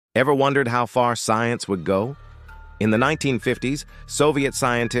Ever wondered how far science would go? In the 1950s, Soviet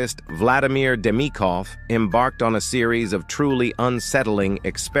scientist Vladimir Demikov embarked on a series of truly unsettling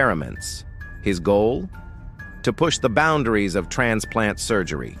experiments. His goal? To push the boundaries of transplant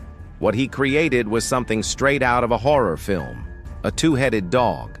surgery. What he created was something straight out of a horror film, a two-headed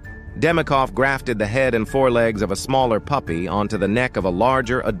dog. Demikov grafted the head and forelegs of a smaller puppy onto the neck of a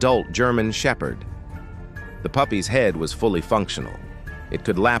larger adult German shepherd. The puppy's head was fully functional. It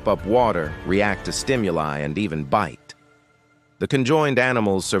could lap up water, react to stimuli, and even bite. The conjoined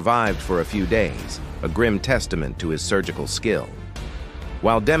animals survived for a few days, a grim testament to his surgical skill.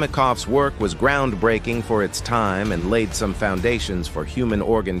 While Demikov's work was groundbreaking for its time and laid some foundations for human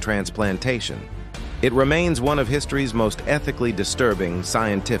organ transplantation, it remains one of history's most ethically disturbing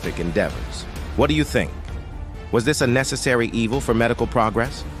scientific endeavors. What do you think? Was this a necessary evil for medical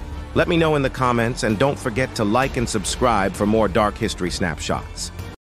progress? Let me know in the comments, and don't forget to like and subscribe for more dark history snapshots.